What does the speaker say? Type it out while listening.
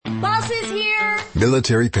Boss is here.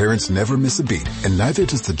 Military parents never miss a beat, and neither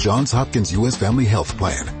does the Johns Hopkins U.S. Family Health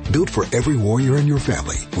Plan. Built for every warrior in your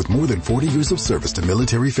family. With more than 40 years of service to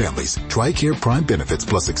military families. TRICARE Prime benefits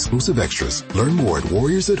plus exclusive extras. Learn more at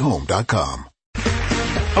warriorsatHome.com.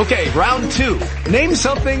 Okay, round two. Name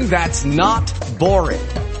something that's not boring.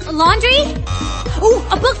 A laundry? Ooh,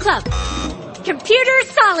 a book club. Computer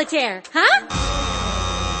solitaire, huh?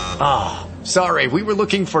 Ah, sorry, we were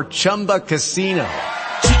looking for Chumba Casino.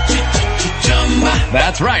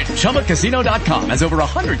 That's right, ChumbaCasino.com has over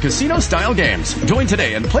 100 casino-style games. Join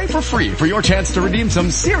today and play for free for your chance to redeem some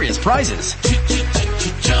serious prizes.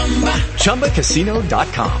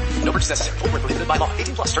 ChumbaCasino.com. No purchase necessary. Void where prohibited by law.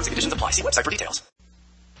 18 plus. Terms and conditions apply. See website for details.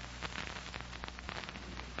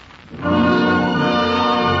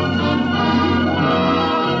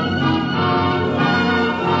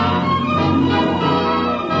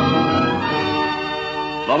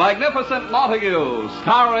 The Magnificent Montague,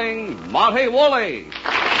 starring Monty Woolley.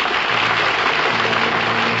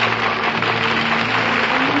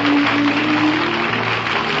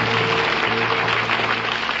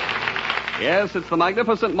 Yes, it's The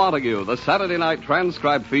Magnificent Montague, the Saturday night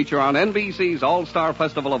transcribed feature on NBC's All-Star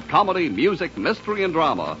Festival of Comedy, Music, Mystery, and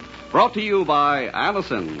Drama. Brought to you by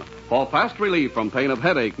Anacin, for fast relief from pain of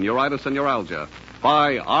headache, neuritis, and neuralgia.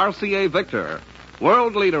 By RCA Victor,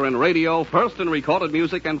 world leader in radio, first in recorded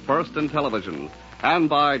music, and first in television. And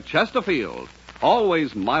by Chesterfield,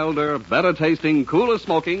 always milder, better tasting, cooler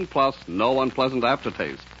smoking, plus no unpleasant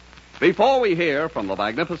aftertaste. Before we hear from the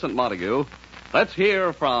Magnificent Montague, let's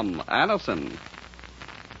hear from Anacin.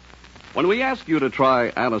 When we ask you to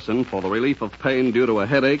try Anacin for the relief of pain due to a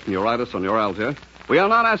headache, neuritis, or neuralgia, we are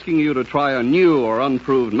not asking you to try a new or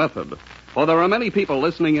unproved method. For there are many people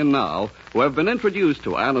listening in now who have been introduced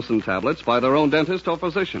to Anacin tablets by their own dentist or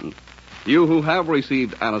physician. You who have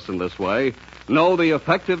received Anacin this way know the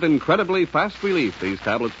effective, incredibly fast relief these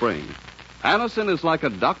tablets bring. Anacin is like a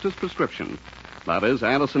doctor's prescription. That is,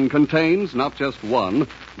 Anacin contains not just one,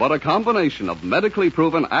 but a combination of medically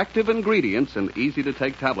proven active ingredients in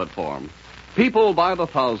easy-to-take tablet form. People by the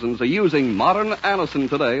thousands are using modern Anacin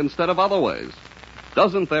today instead of other ways.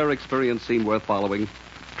 Doesn't their experience seem worth following?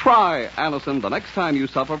 Try Anacin the next time you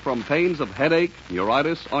suffer from pains of headache,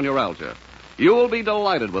 neuritis, or neuralgia. You will be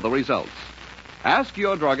delighted with the results. Ask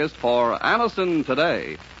your druggist for Anacin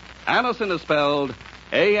today. Anacin is spelled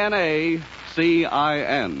Anacin.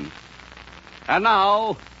 And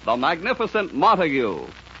now, the Magnificent Montague.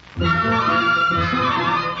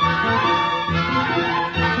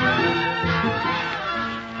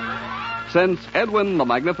 Since Edwin the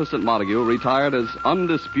Magnificent Montague retired as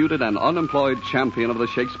undisputed and unemployed champion of the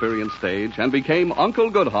Shakespearean stage and became Uncle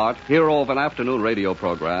Goodhart, hero of an afternoon radio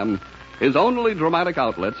program, his only dramatic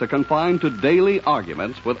outlets are confined to daily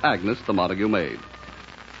arguments with Agnes the Montague maid.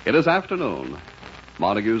 It is afternoon.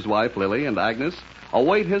 Montague's wife, Lily, and Agnes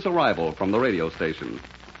await his arrival from the radio station.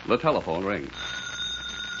 The telephone rings.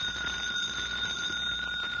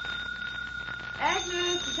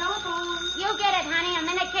 Agnes, the telephone. You get it, honey. I'm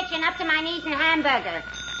in the kitchen up to my knees in hamburger.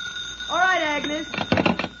 All right, Agnes.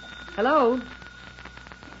 Hello?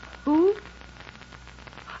 Who?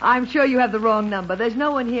 I'm sure you have the wrong number. There's no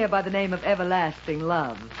one here by the name of Everlasting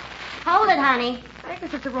Love. Hold it, honey.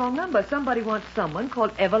 Agnes, it's the wrong number. Somebody wants someone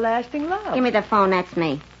called Everlasting Love. Give me the phone. That's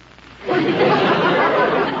me.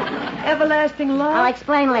 Everlasting Love? I'll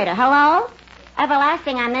explain later. Hello?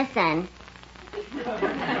 Everlasting on this end.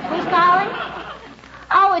 Who's calling?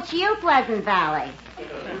 Oh, it's you, Pleasant Valley.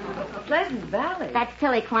 Pleasant Valley? That's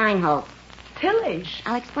Tilly Kleinholtz. Tilly?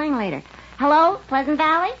 I'll explain later. Hello, Pleasant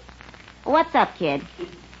Valley? What's up, kid?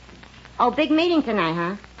 Oh, big meeting tonight,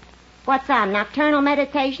 huh? What's on, nocturnal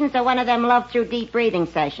meditations or one of them love through deep breathing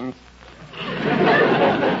sessions?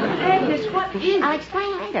 Agnes, what is... I'll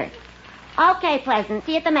explain later. Okay, Pleasant.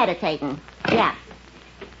 See you at the meditating. Yeah.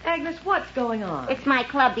 Agnes, what's going on? It's my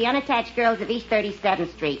club, the Unattached Girls of East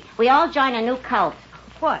 37th Street. We all join a new cult.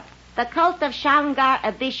 What? The cult of Shangar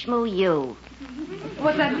Abishmu Yu.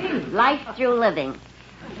 What's that mean? Life through living.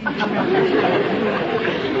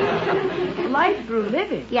 Life through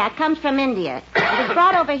living? Yeah, it comes from India. It was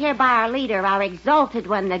brought over here by our leader, our exalted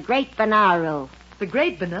one, the Great Benaru. The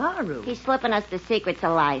Great Benaru? He's slipping us the secrets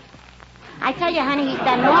of life. I tell you, honey, he's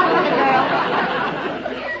done more for the girls.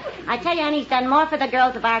 I tell you, honey, he's done more for the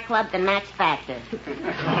girls of our club than Max Factor.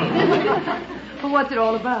 Well, what's it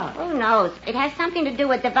all about? Who knows? It has something to do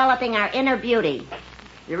with developing our inner beauty.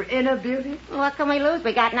 Your inner beauty? What can we lose?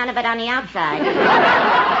 We got none of it on the outside.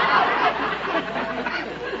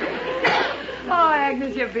 Oh,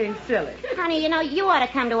 Agnes, you're being silly. Honey, you know, you ought to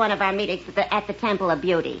come to one of our meetings at the Temple of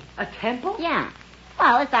Beauty. A temple? Yeah.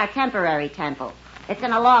 Well, it's our temporary temple. It's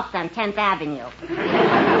in a loft on 10th Avenue.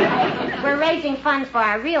 We're raising funds for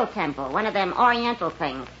our real temple, one of them oriental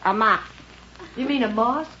things, a mosque. You mean a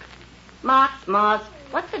mosque? Mosque.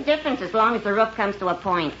 What's the difference as long as the roof comes to a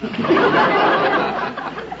point?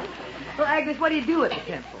 Well, Agnes, what do you do at the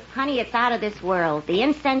temple? Honey, it's out of this world. The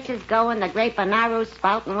incense is going, the great Benaru's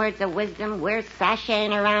spouting words of wisdom. We're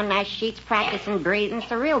sashaying around nice sheets, practicing breathing.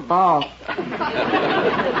 It's a real ball.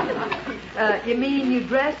 You mean you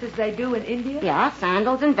dress as they do in India? Yeah,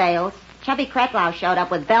 sandals and veils. Chubby Kretlau showed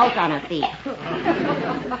up with bells on her feet.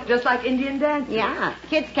 Just like Indian dancing? Yeah.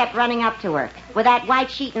 Kids kept running up to her. With that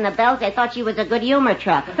white sheet and the bells, they thought she was a good humor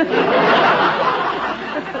truck.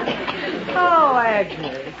 Oh,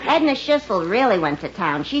 Agnes. Edna Schissel really went to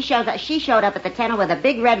town. She showed up at the tenor with a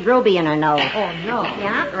big red ruby in her nose. Oh, no.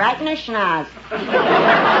 Yeah, right in her schnoz.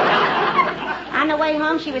 On the way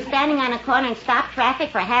home, she was standing on a corner and stopped traffic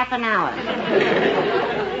for half an hour.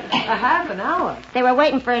 A half an hour? They were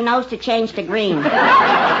waiting for her nose to change to green.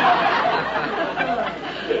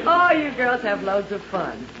 Oh, you girls have loads of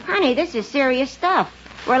fun. Honey, this is serious stuff.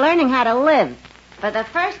 We're learning how to live. For the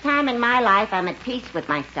first time in my life, I'm at peace with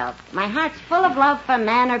myself. My heart's full of love for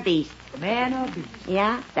man or beast. Man or beast?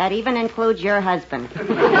 Yeah, that even includes your husband.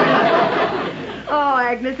 Oh,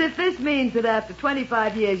 Agnes, if this means that after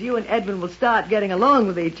 25 years you and Edwin will start getting along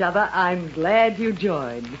with each other, I'm glad you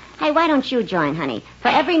joined. Hey, why don't you join, honey? For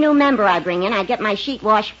every new member I bring in, I get my sheet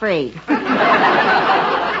wash free. I'll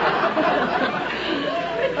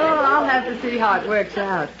have to see how it works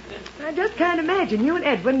out. I just can't imagine you and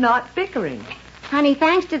Edwin not bickering. Honey,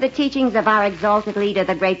 thanks to the teachings of our exalted leader,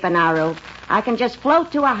 the great Benaru, I can just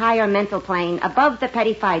float to a higher mental plane above the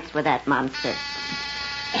petty fights with that monster.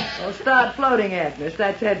 Well, start floating, Agnes.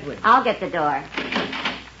 That's Edwin. I'll get the door.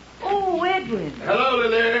 Oh, Edwin. Hello,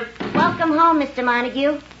 Lily. Welcome home, Mr.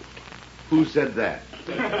 Montague. Who said that?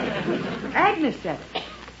 Agnes said it.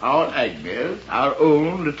 Our Agnes, our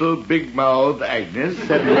own little big-mouthed Agnes,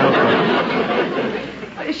 said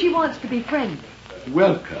welcome. She wants to be friendly.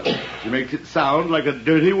 Welcome. She makes it sound like a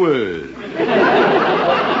dirty word.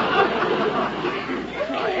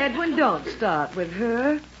 Oh, Edwin, don't start with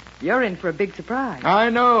her. You're in for a big surprise.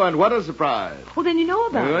 I know, and what a surprise. Well, then you know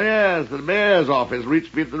about Oh, it. yes, the mayor's office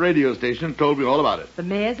reached me at the radio station and told me all about it. The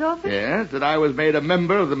mayor's office? Yes, that I was made a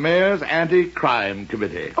member of the mayor's anti-crime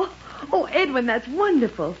committee. Oh, Edwin, that's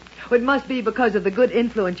wonderful. It must be because of the good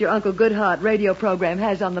influence your Uncle Goodhart radio program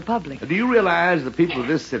has on the public. Do you realize the people of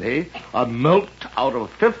this city are milked out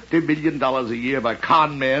of $50 million a year by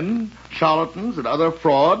con men, charlatans, and other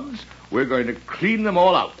frauds? We're going to clean them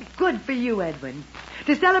all out. Good for you, Edwin.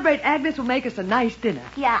 To celebrate, Agnes will make us a nice dinner.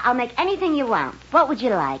 Yeah, I'll make anything you want. What would you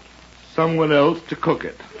like? Someone else to cook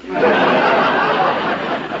it.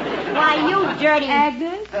 Why, you dirty...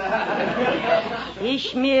 Agnes?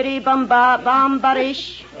 Ishmiri bamba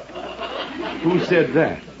bambarish. Who said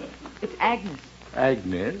that? It's Agnes.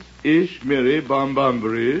 Agnes, Ish, Miri,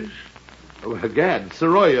 Bombambarish. Oh, gad,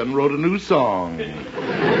 Saroyan wrote a new song.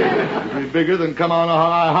 It'll be bigger than Come On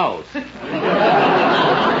Our House.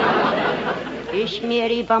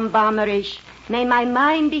 Ishmiri bambamarish. May my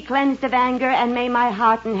mind be cleansed of anger, and may my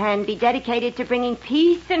heart and hand be dedicated to bringing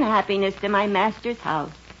peace and happiness to my master's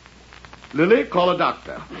house. Lily, call a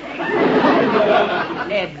doctor.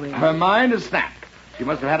 Edwin. Her mind is snapped. She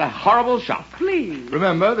must have had a horrible shock. Please.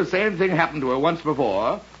 Remember, the same thing happened to her once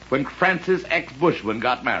before when Francis X. Bushman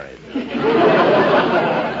got married.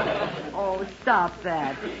 Oh, stop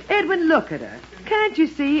that. Edwin, look at her. Can't you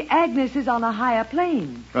see Agnes is on a higher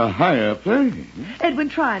plane? A higher plane? Edwin,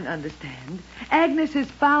 try and understand. Agnes has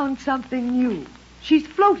found something new. She's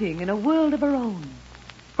floating in a world of her own.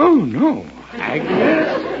 Oh, no.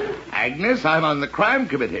 Agnes? Agnes, I'm on the crime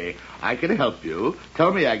committee. I can help you.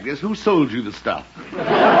 Tell me, Agnes, who sold you the stuff?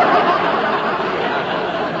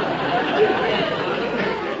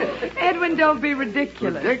 Edwin, don't be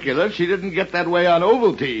ridiculous. Ridiculous? She didn't get that way on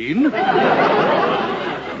Ovaltine.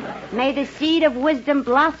 May the seed of wisdom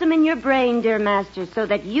blossom in your brain, dear master, so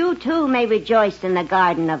that you, too, may rejoice in the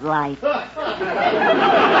garden of life.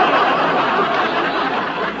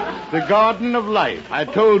 The garden of life. I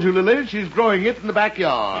told you, Lily, she's growing it in the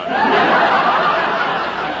backyard.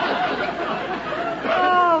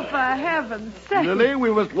 Oh, for heaven's sake. Lily, we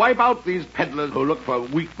must wipe out these peddlers who look for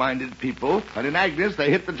weak-minded people, and in Agnes, they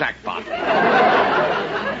hit the jackpot.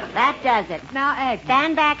 That does it. Now, Agnes.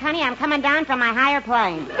 Stand back, honey. I'm coming down from my higher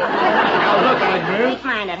plane. Now, look, Agnes.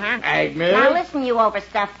 Weak-minded, huh? Agnes. Now, listen, you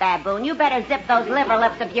overstuffed baboon. You better zip those liver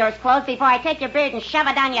lips of yours closed before I take your beard and shove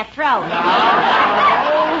it down your throat.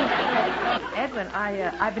 Edwin,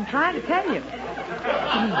 I've been trying to tell you.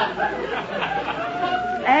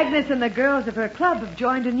 Agnes and the girls of her club have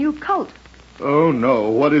joined a new cult. Oh, no.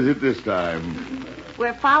 What is it this time?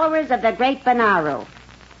 We're followers of the great Benaru.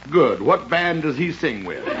 Good. What band does he sing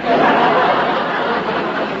with?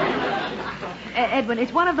 Edwin,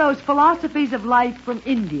 it's one of those philosophies of life from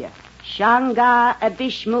India. Shanga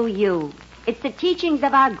Abhishmu Yu. It's the teachings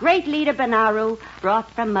of our great leader Benaru brought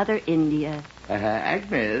from Mother India.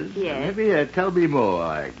 Agnes? Yes? Maybe tell me more,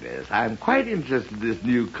 Agnes. I'm quite interested in this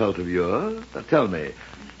new cult of yours. Tell me,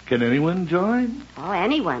 can anyone join? Oh,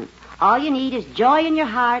 anyone. All you need is joy in your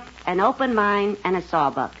heart, an open mind, and a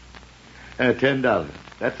sawbuck. $10.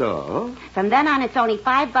 That's all. From then on, it's only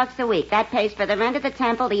 $5 a week. That pays for the rent of the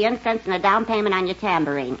temple, the incense, and a down payment on your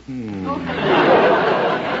tambourine.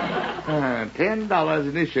 $10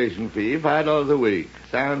 initiation fee, $5 a week.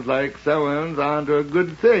 Sounds like someone's onto a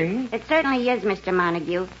good thing. It certainly is, Mr.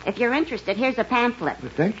 Montague. If you're interested, here's a pamphlet.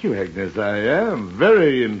 Thank you, Agnes. I am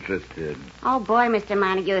very interested. Oh, boy, Mr.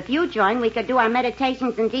 Montague, if you join, we could do our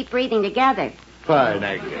meditations and deep breathing together. Fine,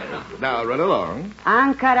 Agnes. Now, run along.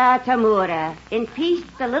 Ankara Tamura. In peace,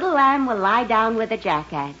 the little lamb will lie down with the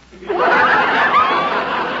jackass.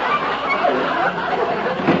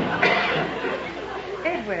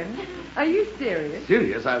 Edwin, are you serious?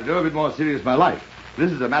 Serious? I've never been more serious in my life.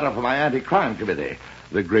 This is a matter for my anti-crime committee.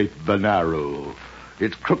 The great Benaru.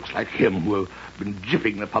 It's crooks like him who have been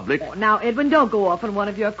gypping the public. Oh, now, Edwin, don't go off on one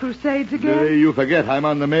of your crusades again. You forget I'm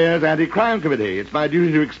on the mayor's anti-crime committee. It's my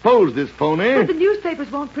duty to expose this phony. But the newspapers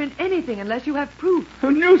won't print anything unless you have proof.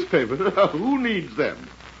 Newspapers? Who needs them?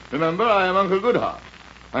 Remember, I am Uncle Goodhart.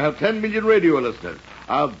 I have 10 million radio listeners.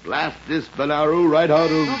 I'll blast this Benaru right out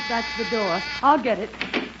of... Oh, that's the door. I'll get it.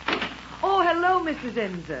 Oh, hello, Mrs.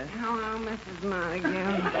 Inza. Hello, Mrs. Montague.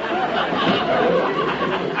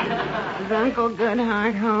 Is Uncle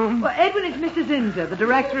Goodhart home? Well, Edwin, it's Mrs. Inza, the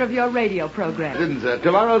director of your radio program. Inza,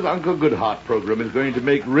 tomorrow's Uncle Goodhart program is going to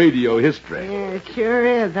make radio history. Yeah, it sure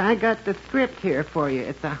is. I got the script here for you.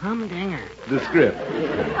 It's a humdinger. The script.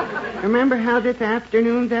 Remember how this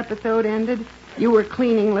afternoon's episode ended? You were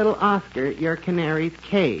cleaning little Oscar, your canary's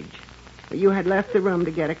cage. You had left the room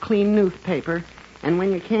to get a clean newspaper, and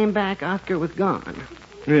when you came back, Oscar was gone.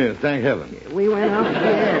 Yes, thank heaven. We went off the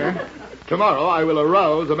air. Tomorrow I will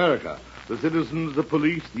arouse America. The citizens, the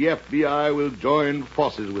police, the FBI will join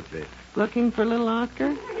forces with me. Looking for little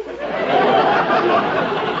Oscar?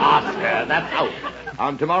 Oscar, that's out.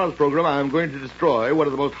 On tomorrow's program, I'm going to destroy one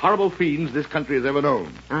of the most horrible fiends this country has ever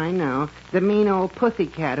known. I know. The mean old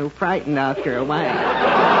pussycat who frightened Oscar away.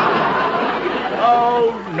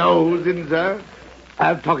 Oh, no, Zinza.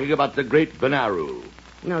 I'm talking about the great Benaru.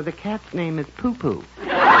 No, the cat's name is Poo Poo.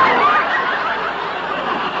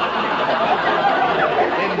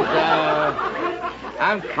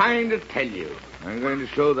 I'm trying to tell you. I'm going to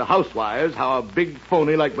show the housewives how a big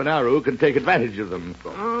phony like Benaru can take advantage of them.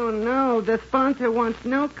 Oh, no. The sponsor wants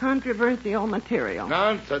no controversial material.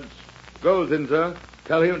 Nonsense. Go, Zinza.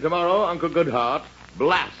 Tell him tomorrow Uncle Goodhart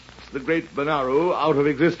blasts the great Benaru out of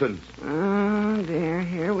existence. Oh, dear.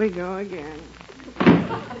 Here we go again.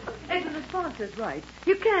 Edwin, the sponsor's right.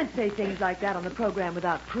 You can't say things like that on the program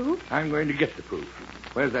without proof. I'm going to get the proof.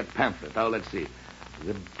 Where's that pamphlet? Oh, let's see.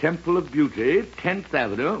 The Temple of Beauty, 10th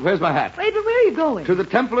Avenue. Where's my hat? Wait, but where are you going? To the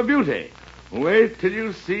Temple of Beauty. Wait till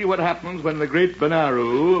you see what happens when the great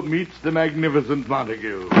Benaru meets the magnificent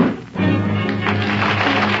Montague.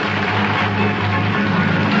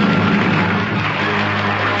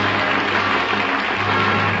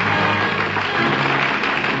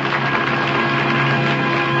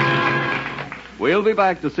 We'll be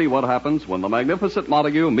back to see what happens when the magnificent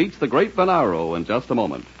Montague meets the great Benaru in just a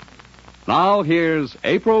moment. Now, here's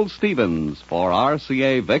April Stevens for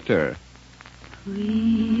RCA Victor.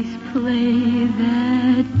 Please play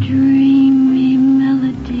that dreamy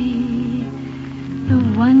melody, the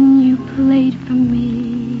one you played for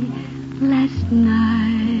me last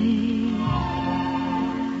night.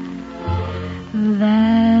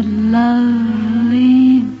 That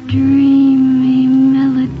lovely dreamy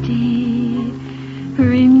melody,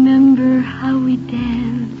 remember how we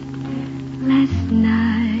danced last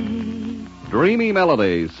night. Dreamy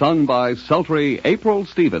Melody, sung by sultry April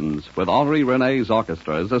Stevens with Henri Rene's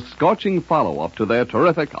orchestra, is a scorching follow-up to their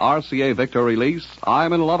terrific RCA Victor release,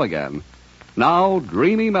 I'm in Love Again. Now,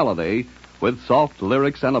 Dreamy Melody, with soft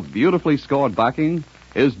lyrics and a beautifully scored backing,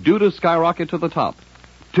 is due to skyrocket to the top.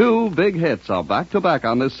 Two big hits are back-to-back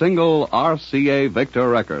on this single RCA Victor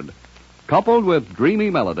record. Coupled with Dreamy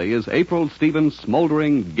Melody is April Stevens'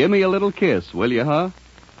 smoldering Gimme a Little Kiss, Will You, Huh?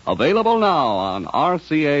 Available now on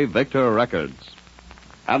RCA Victor Records.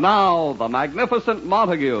 And now, the magnificent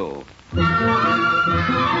Montague.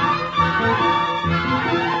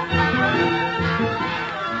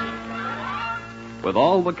 With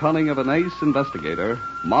all the cunning of an ace investigator,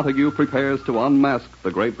 Montague prepares to unmask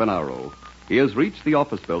the great Benaro. He has reached the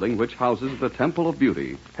office building which houses the Temple of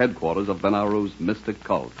Beauty, headquarters of Benaro's mystic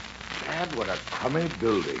cult. And what a crummy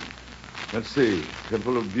building. Let's see.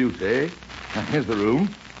 Temple of Beauty. Here's the room.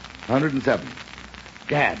 107.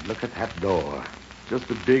 Gad, look at that door. Just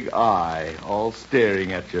a big eye, all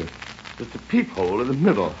staring at you. Just a peephole in the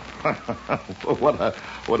middle. What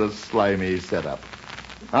a slimy setup.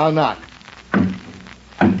 I'll knock.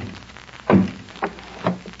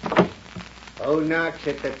 Who knocks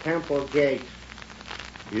at the temple gates?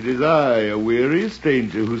 It is I, a weary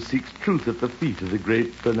stranger who seeks truth at the feet of the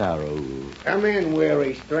great Benaro. Come in,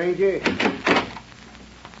 weary stranger.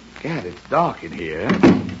 Gad, it's dark in here.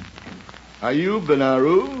 Are you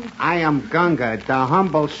Benaro? I am Gunga, the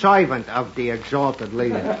humble servant of the exalted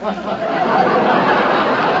leader.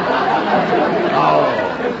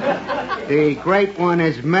 Oh. The great one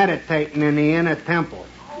is meditating in the inner temple.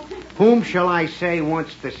 Whom shall I say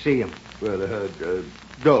wants to see him? Well,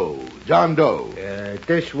 John Doe.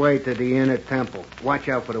 This way to the inner temple. Watch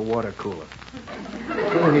out for the water cooler.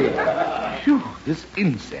 Go here. Phew, this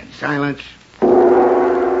incense. Silence.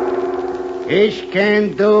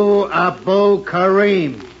 Ishkandu Abu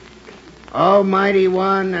Karim. Almighty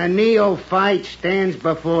One, a neophyte stands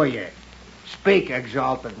before you. Speak,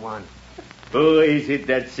 exalted one. Who is it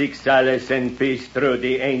that seeks solace and peace through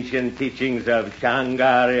the ancient teachings of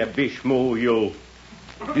Shangar Bishmu?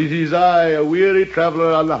 It is I, a weary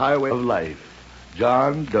traveler on the highway of life,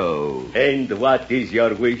 John Doe. And what is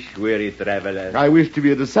your wish, weary traveler? I wish to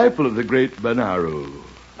be a disciple of the great Benaro.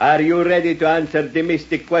 Are you ready to answer the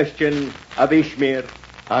mystic question of Ishmir?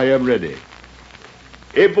 I am ready.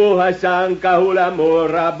 Ibu Hassan Kahula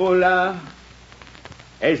Morabula.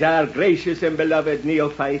 Is our gracious and beloved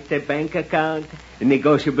neophyte a bank account,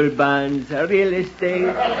 negotiable bonds, real estate,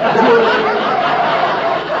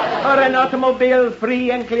 or an automobile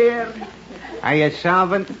free and clear? Are you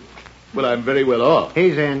solvent? Well, I'm very well off.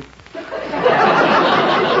 He's in.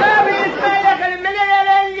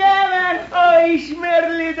 Oh,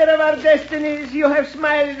 Ishmael, leader of our destinies, you have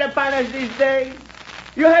smiled upon us this day.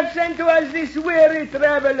 You have sent to us this weary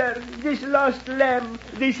traveler, this lost lamb,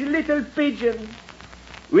 this little pigeon.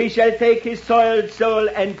 We shall take his soiled soul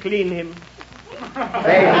and clean him.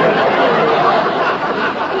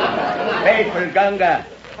 Faithful Ganga,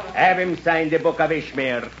 have him sign the book of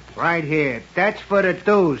Ishmael. Right here. That's for the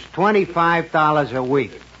dues. $25 a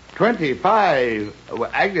week. 25? Well,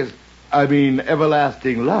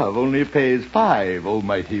 everlasting love only pays 5,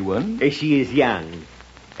 almighty one. She is young.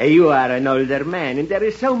 You are an older man, and there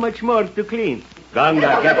is so much more to clean.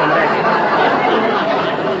 Ganga, get him ready.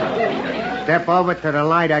 Step over to the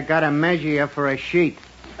light. I got to measure you for a sheet.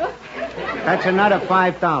 That's another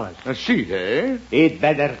 $5. A sheet, eh? It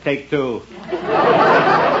better take 2.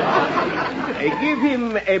 Give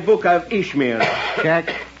him a book of Ishmael. Check.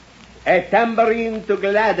 A tambourine to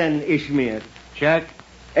gladden Ishmael. Check.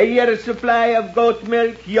 A year's supply of goat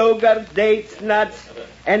milk, yogurt, dates, nuts,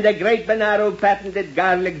 and a great Benaro patented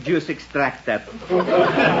garlic juice extractor.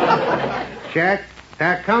 Check.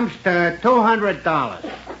 That comes to $200.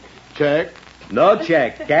 Check. No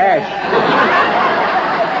check. Cash.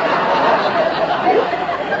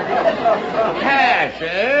 Cash,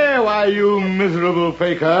 eh? Why, you miserable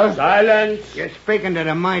faker. Silence. You're speaking to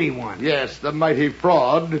the mighty one. Yes, the mighty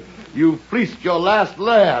fraud. You fleeced your last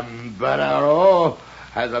lamb, Benaro.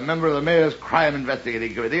 As a member of the mayor's crime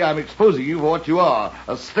investigating committee, I'm exposing you for what you are,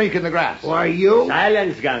 a snake in the grass. Why, you?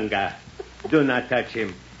 Silence, Ganga. Do not touch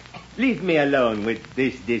him. Leave me alone with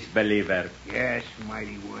this disbeliever. Yes,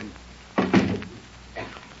 mighty one.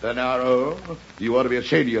 Benaro, you ought to be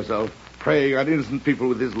ashamed of yourself, preying on innocent people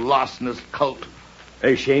with this larcenous cult.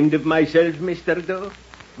 Ashamed of myself, Mr. Doe?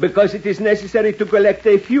 Because it is necessary to collect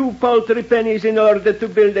a few paltry pennies in order to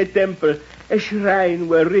build a temple, a shrine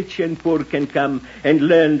where rich and poor can come and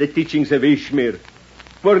learn the teachings of Ishmael.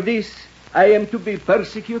 For this, I am to be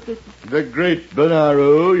persecuted? The great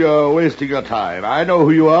Benaro, you're wasting your time. I know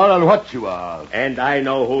who you are and what you are. And I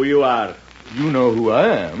know who you are. You know who I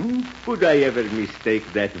am. Would I ever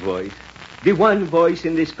mistake that voice? The one voice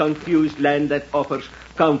in this confused land that offers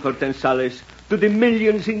comfort and solace to the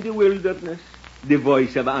millions in the wilderness. The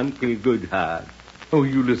voice of Uncle Goodheart. Oh,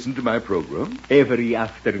 you listen to my program? Every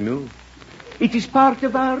afternoon. It is part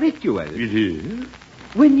of our ritual. It is?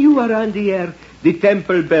 When you are on the air, the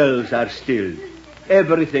temple bells are stilled.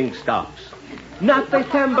 Everything stops. Not a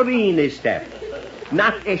tambourine is stepped.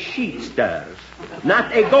 Not a sheet stirs.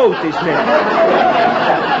 Not a goat is milked.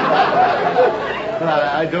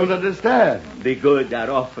 I don't understand. The good are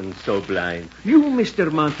often so blind. You,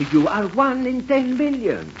 Mr. Montague, are 1 in 10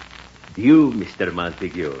 million. You, Mr.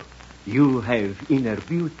 Montague, you have inner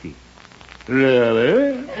beauty.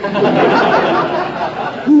 Really?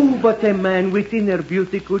 Who but a man with inner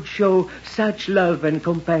beauty could show such love and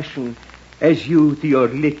compassion as you to your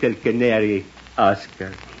little canary,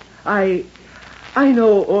 Oscar? I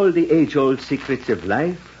know all the age-old secrets of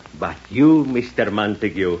life, but you, Mr.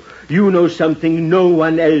 Montague, you know something no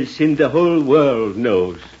one else in the whole world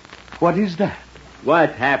knows. What is that?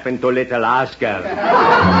 What happened to little Oscar?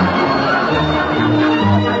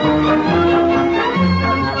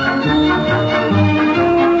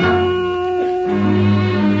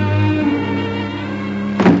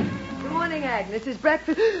 Good morning, Agnes. Is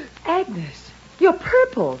breakfast... Agnes, you're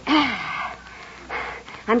purple.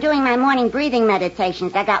 I'm doing my morning breathing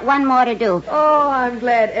meditations. I got one more to do. Oh, I'm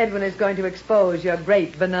glad Edwin is going to expose your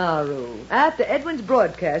great Benaru. After Edwin's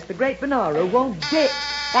broadcast, the great Benaru won't get...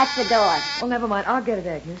 That's the door. Oh, never mind. I'll get it,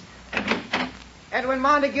 Agnes. Edwin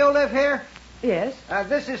Montague live here? Yes?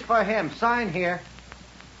 This is for him. Sign here.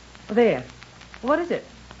 There. What is it?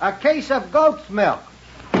 A case of goat's milk.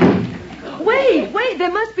 Wait.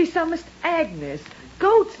 There must be some... Agnes,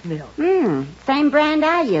 goat's milk. Same brand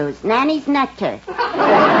I use. Nanny's Nectar.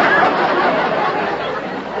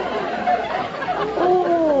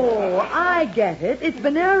 Oh, I get it. It's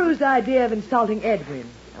Benaru's idea of insulting Edwin.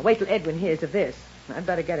 Now, wait till Edwin hears of this. I'd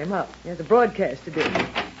better get him up. He has a broadcast to do.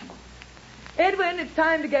 Edwin, it's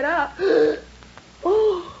time to get up.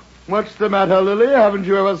 Oh. What's the matter, Lily? Haven't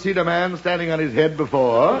you ever seen a man standing on his head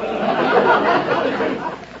before?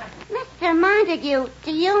 Mr. Montague,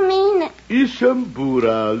 do you mean...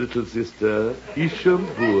 Ishambura, little sister.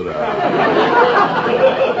 Ishambura.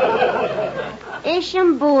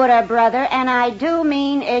 Ishambura, brother, and I do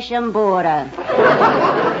mean Ishambura.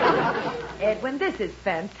 Edwin, this is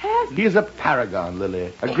fantastic. He's a paragon,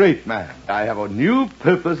 Lily. A great man. I have a new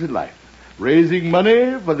purpose in life. Raising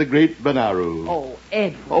money for the great Benaru. Oh,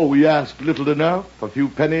 Edwin. Oh, we asked little enough. A few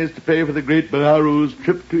pennies to pay for the great Benaru's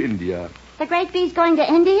trip to India. The great bee's going to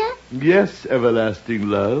India? Yes, everlasting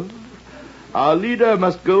love. Our leader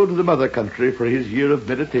must go to the mother country for his year of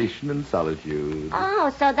meditation and solitude. Oh,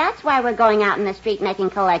 so that's why we're going out in the street making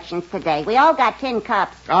collections today. We all got tin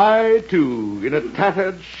cups. I, too, in a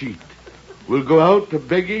tattered sheet, will go out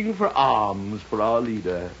begging for alms for our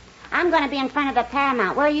leader. I'm going to be in front of the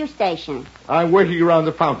Paramount. Where are you stationed? I'm working around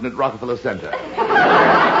the fountain at Rockefeller Center.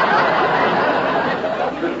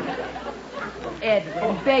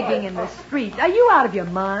 Edwin, begging in the street. Are you out of your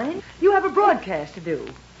mind? You have a broadcast to do.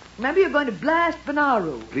 Remember, you're going to blast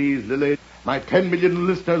Benaru. Please, Lily, my 10 million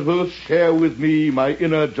listeners will share with me my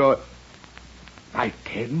inner joy. My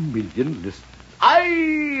 10 million listeners.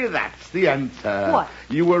 Aye, that's the answer. What?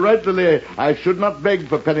 You were right, Lily. I should not beg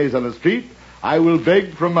for pennies on the street. I will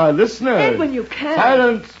beg from my listeners. Edwin, you can't.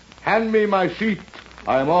 Silence. Hand me my sheet.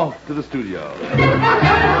 I am off to the studio.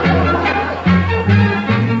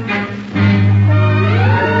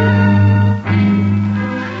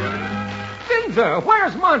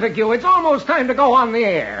 Where's Montague? It's almost time to go on the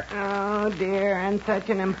air. Oh, dear, and such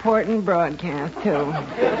an important broadcast, too.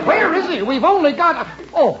 Where is he? We've only got...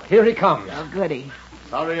 Oh, here he comes. Oh, goody.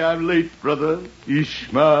 Sorry I'm late, brother.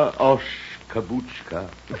 Ishma Osh Kabuchka.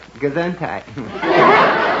 Gesundheit.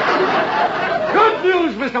 Good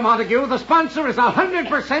news, Mr. Montague. The sponsor is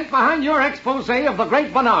 100% behind your expose of the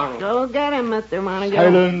great Benaru. Go get him, Mr. Montague.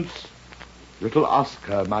 Silence. Little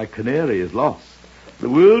Oscar, my canary, is lost. The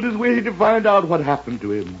world is waiting to find out what happened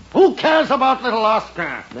to him. Who cares about little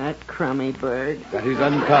Oscar? That crummy bird. That is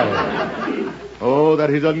unkind. Oh, that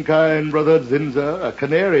is unkind, Brother Zinza. A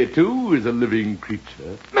canary, too, is a living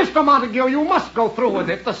creature. Mr. Montague, you must go through with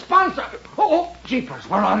it. The sponsor... Oh, jeepers,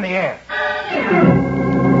 we're on the air.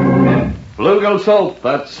 Flugel Soap,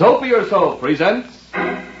 that soapier soap, presents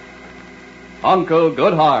Uncle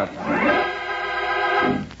Goodhart.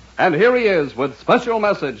 And here he is with special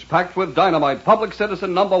message packed with dynamite, public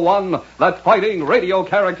citizen number one, that fighting radio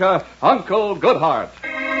character, Uncle Goodhart.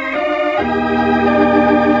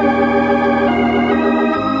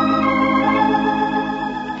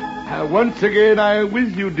 Once again, I am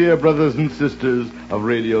with you, dear brothers and sisters of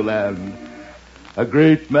Radioland. A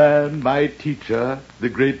great man, my teacher, the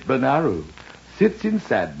great Benaru, sits in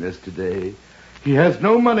sadness today. He has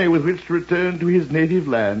no money with which to return to his native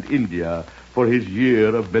land, India, for his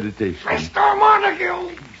year of meditation. Mr. Montague!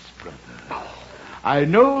 Peace, brother. I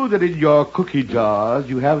know that in your cookie jars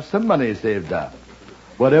you have some money saved up.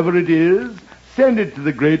 Whatever it is, send it to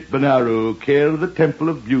the great Benaru, care of the Temple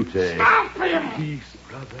of Beauty. Stop him! Peace,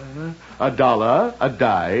 brother. brother. $1, a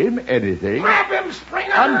dime, anything. Grab him,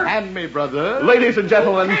 Springer! Unhand me, brother. Ladies and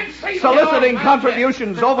gentlemen, soliciting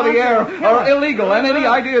contributions over the air are illegal, and any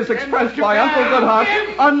ideas expressed by Uncle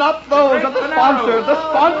Goodhart are not those of the sponsor. The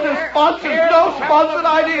sponsor sponsors no sponsored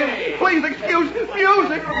ideas. Please excuse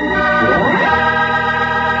music.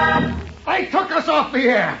 They took us off the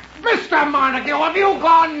air. Mr. Montague, have you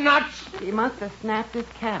gone nuts? He must have snapped his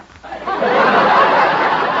cap.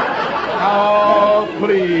 Oh,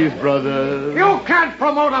 please, brother. You can't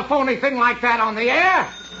promote a phony thing like that on the air.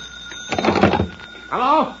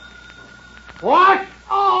 Hello? What?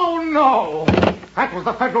 Oh, no. That was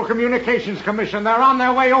the Federal Communications Commission. They're on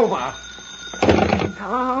their way over.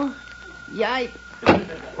 Hello? Yikes.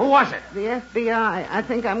 Who was it? The FBI. I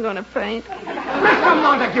think I'm going to faint. Mr.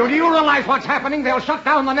 Montague, do you realize what's happening? They'll shut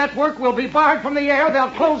down the network. We'll be barred from the air.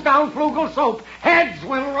 They'll close down Flugel Soap. Heads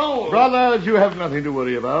will roll. Brothers, you have nothing to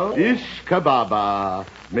worry about. Ish kababa.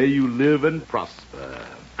 May you live and prosper.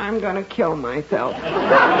 I'm going to kill myself.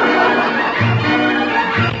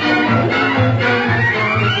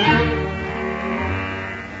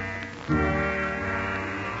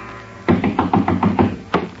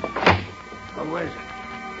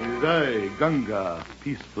 Day, Ganga,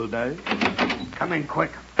 peaceful night. Come in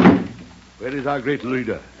quick. Where is our great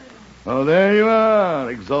leader? Oh, there you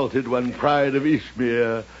are, exalted one, pride of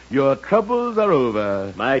Ishmael. Your troubles are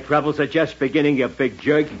over. My troubles are just beginning, you big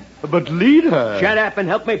jerk. But leader... Shut up and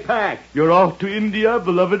help me pack. You're off to India,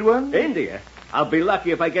 beloved one? India? I'll be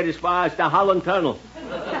lucky if I get as far as the Holland Tunnel.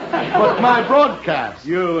 But my broadcast...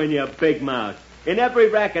 You and your big mouth. In every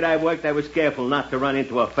racket I worked, I was careful not to run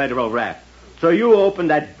into a federal rap. So you open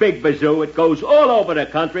that big bazoo, it goes all over the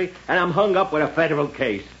country, and I'm hung up with a federal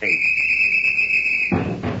case.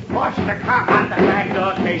 Watch the cop out the back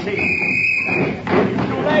door, Casey.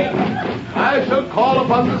 Too late. I shall call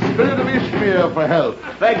upon the spirit of Ishmael for help.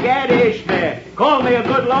 Forget Ishmael. Call me a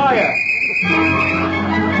good lawyer.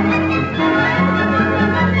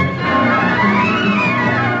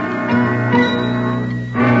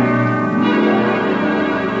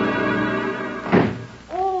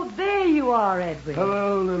 Edwin.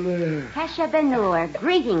 Hello, Lily. Hesha Benur.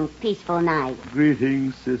 Greetings, peaceful night.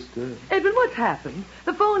 Greetings, sister. Edwin, what's happened?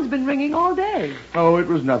 The phone's been ringing all day. Oh, it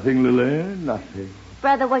was nothing, Lily. Nothing.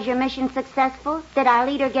 Brother, was your mission successful? Did our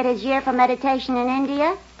leader get his year for meditation in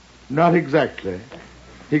India? Not exactly.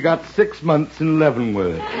 He got 6 months in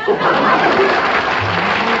Leavenworth.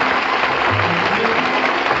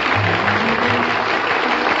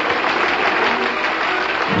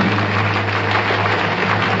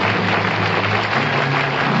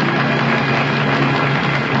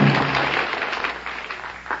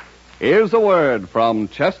 Here's a word from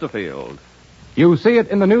Chesterfield. You see it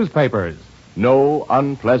in the newspapers. No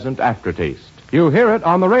unpleasant aftertaste. You hear it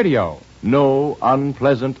on the radio. No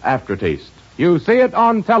unpleasant aftertaste. You see it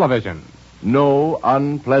on television. No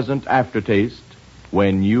unpleasant aftertaste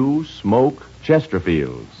when you smoke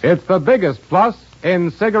Chesterfields. It's the biggest plus in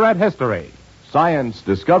cigarette history. Science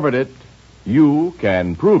discovered it. You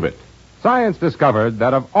can prove it. Science discovered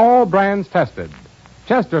that of all brands tested,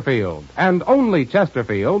 Chesterfield, and only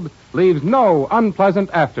Chesterfield, leaves no unpleasant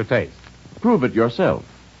aftertaste. Prove it yourself.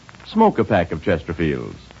 Smoke a pack of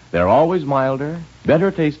Chesterfields. They're always milder, better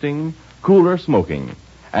tasting, cooler smoking.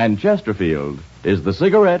 And Chesterfield is the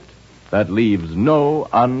cigarette that leaves no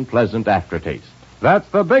unpleasant aftertaste. That's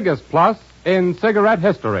the biggest plus in cigarette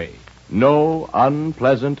history. No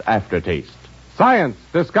unpleasant aftertaste. Science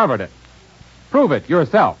discovered it. Prove it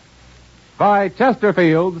yourself. Buy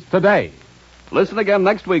Chesterfields today. Listen again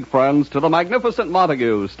next week, friends, to The Magnificent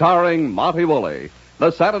Montague, starring Monty Woolley,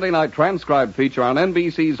 the Saturday night transcribed feature on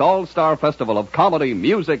NBC's All-Star Festival of Comedy,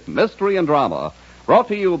 Music, Mystery, and Drama, brought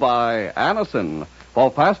to you by Anacin, for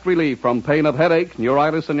fast relief from pain of headache,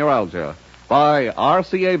 neuritis, and neuralgia, by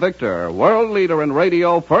RCA Victor, world leader in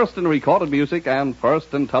radio, first in recorded music, and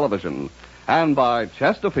first in television, and by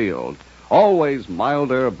Chesterfield, always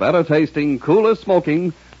milder, better tasting, cooler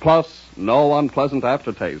smoking, plus no unpleasant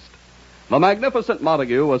aftertaste. The Magnificent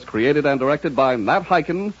Montague was created and directed by Nat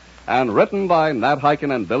Hiken and written by Nat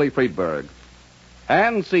Hiken and Billy Friedberg.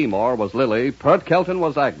 Ann Seymour was Lily, Pert Kelton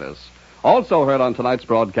was Agnes. Also heard on tonight's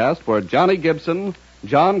broadcast were Johnny Gibson,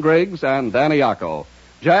 John Griggs, and Danny Yacco.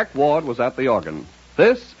 Jack Ward was at the organ.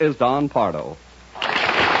 This is Don Pardo.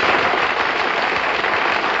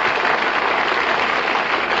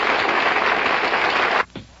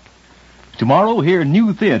 Tomorrow, hear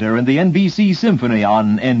New Theater in the NBC Symphony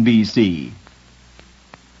on NBC.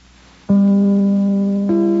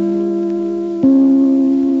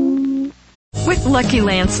 With Lucky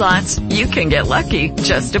Land Slots, you can get lucky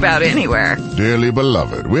just about anywhere. Dearly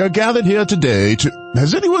beloved, we are gathered here today to...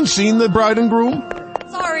 Has anyone seen the bride and groom?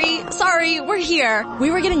 Sorry, we're here.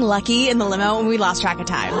 We were getting lucky in the limo and we lost track of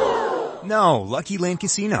time. No, Lucky Land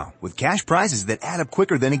Casino, with cash prizes that add up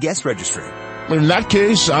quicker than a guest registry. In that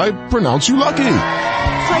case, I pronounce you lucky.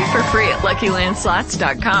 Play for free at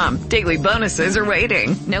LuckyLandSlots.com. Daily bonuses are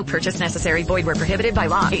waiting. No purchase necessary. Void where prohibited by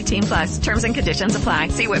law. 18+. Terms and conditions apply.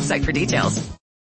 See website for details.